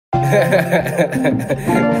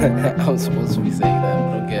I'm supposed to be saying that,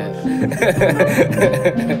 but okay.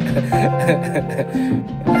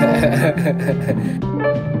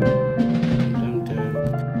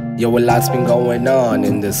 Yo, a lot's been going on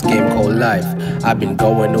in this game called life. I've been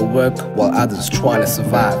going to work while others trying to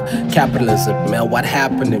survive. Capitalism, man, what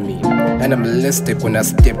happened to me? And I'm realistic when I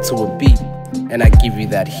step to a beat, and I give you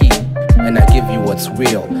that heat, and I give you what's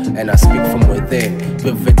real, and I speak from within.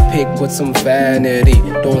 Vivid pick with some vanity.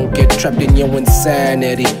 Don't get trapped in your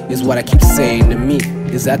insanity, is what I keep saying to me.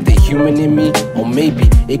 Is that the human in me? Or maybe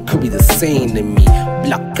it could be the sane in me.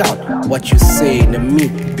 Block out what you saying to me.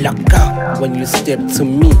 Block out when you step to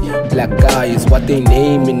me. Black guy is what they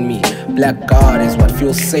naming me. Black God is what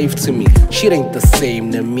feels safe to me. Shit ain't the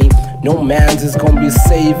same to me. No man's is gonna be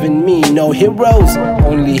saving me. No heroes,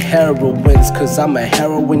 only heroines, cause I'm a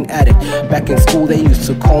heroin addict. Back in school they used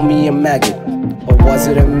to call me a maggot. Or was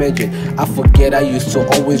it a midget? I forget, I used to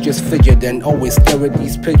always just fidget and always stare at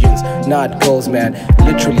these pigeons. Not girls, man,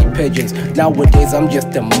 literally pigeons. Nowadays I'm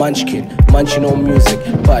just a munchkin, munching on music,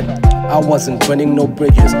 but I wasn't burning no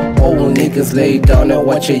bridges. Old niggas lay down and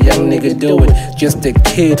watch a young nigga do it. Just a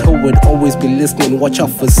kid who would always be listening. Watch out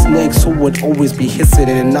for snakes who would always be hissing.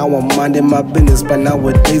 And now I'm minding my business, but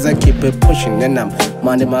nowadays I keep it pushing. And I'm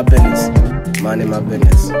minding my business, minding my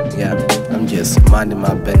business. Yeah, I'm just minding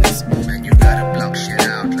my business. Man, you gotta block shit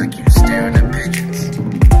out like you staring at pigeons.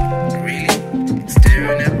 Really?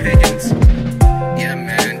 Staring at pigeons? Yeah,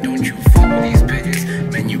 man, don't you fuck with these pigeons.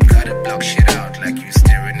 Man, you gotta block shit out like you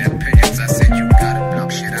staring at pigeons. I said you gotta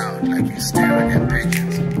block shit out like you staring at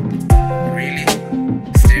pigeons. Really?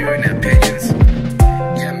 Staring at pigeons?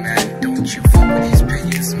 Yeah, man, don't you fuck with these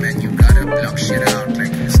pigeons. Man, you gotta block shit out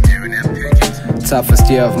like you staring at pigeons. Toughest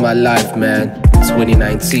year of my life, man.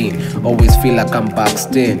 2019, always feel like I'm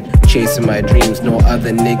boxed in, chasing my dreams. No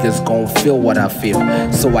other niggas gon' feel what I feel,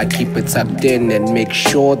 so I keep it tucked in and make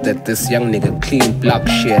sure that this young nigga clean. Block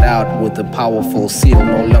shit out with a powerful seal,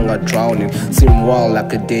 no longer drowning. Seem wild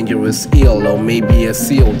like a dangerous eel, or maybe a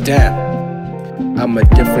seal. Damn, I'm a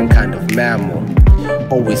different kind of mammal,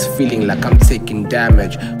 always feeling like I'm taking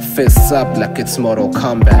damage. Fists up like it's Mortal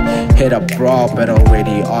Kombat. Head up raw but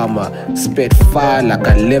already armor. Spit fire like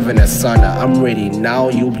I live in a sauna. I'm ready now,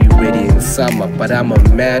 you'll be ready in summer. But I'm a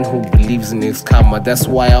man who believes in his karma. That's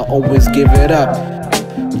why I always give it up.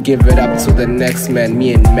 Give it up to the next man.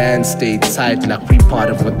 Me and man stay tight like we part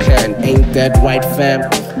of a clan. Ain't that right, fam?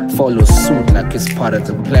 Follow suit like it's part of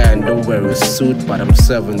the plan. Don't wear a suit, but I'm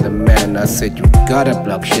serving the man. I said you gotta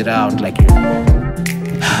block shit out like you...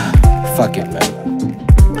 Fuck it, man.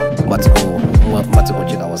 I'm about to go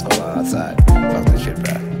check out what's going on outside.